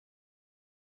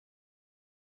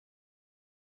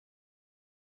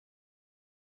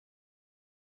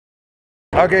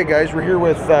Okay guys, we're here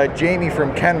with Jamie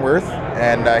from Kenworth,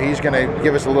 and he's going to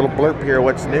give us a little blurb here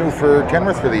what's new for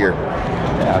Kenworth for the year.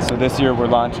 Yeah, so this year we're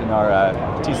launching our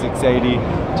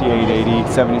T680, T880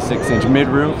 76-inch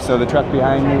mid-roof. So the truck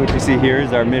behind me, which you see here,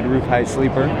 is our mid-roof high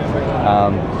sleeper.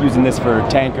 Using this for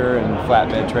tanker and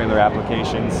flatbed trailer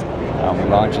applications. We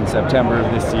launched in September of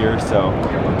this year, so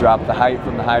we dropped the height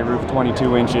from the high roof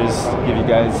 22 inches, give you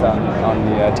guys on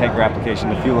the tanker application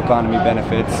the fuel economy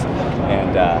benefits,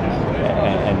 and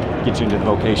get you into the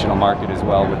vocational market as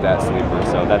well with that sleeper.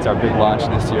 So that's our big launch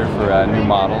this year for new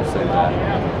models. And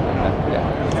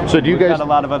yeah. So do you We've guys got a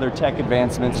lot of other tech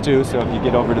advancements too, so if you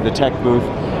get over to the tech booth,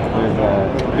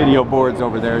 there's video boards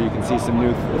over there. You can see some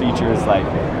new features like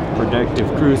predictive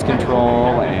cruise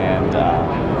control, and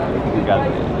we've got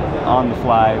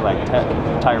on-the-fly like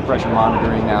tire pressure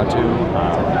monitoring now too.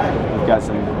 We've got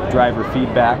some driver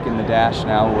feedback in the dash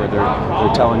now, where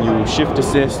they're telling you shift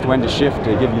assist, when to shift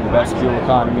to give you the best fuel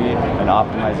economy, and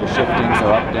optimize your shifting,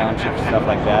 so up, down, shift, stuff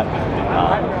like that.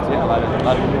 So yeah, a lot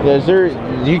of is there?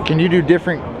 Can you do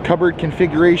different cupboard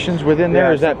configurations within there,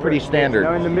 or is that pretty standard?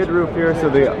 Now in the mid-roof here, so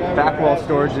the back wall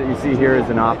storage that you see here is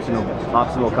an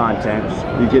optional content.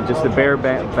 You get just a bare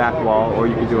back wall, or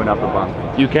you can do an upper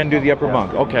bunk. You can do the upper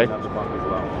bunk, okay. Upper bunk as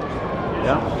well.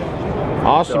 Yeah.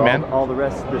 Awesome, so man. All the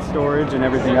rest of the storage and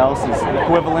everything else is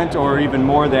equivalent or even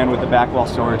more than with the back wall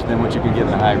storage than what you can get in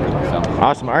the high roof. So.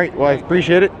 Awesome. All right. Well, I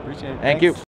appreciate it. Appreciate it. Thank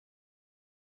Thanks. you.